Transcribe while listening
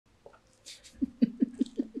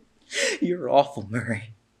You're awful,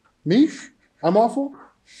 Murray. Me? I'm awful?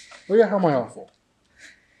 Oh yeah, how am I awful?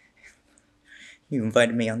 You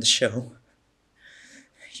invited me on the show.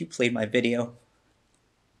 You played my video.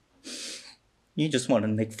 You just wanted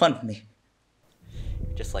to make fun of me.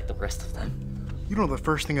 Just like the rest of them. You don't know the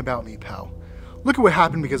first thing about me, pal. Look at what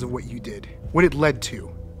happened because of what you did. What it led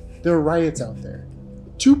to. There are riots out there.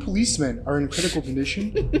 2 policemen are in critical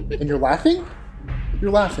condition, and you're laughing?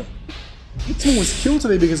 You're laughing. Someone was killed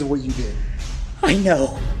today because of what you did. I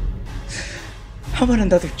know. How about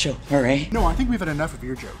another joke, Murray? No, I think we've had enough of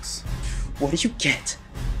your jokes. What do you get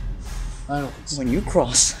I don't think so. when you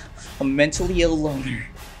cross a mentally ill loner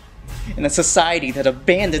in a society that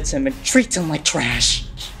abandons him and treats him like trash?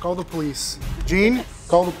 Call the police. Gene,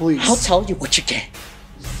 call the police. I'll tell you what you get.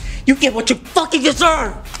 You get what you fucking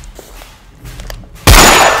deserve!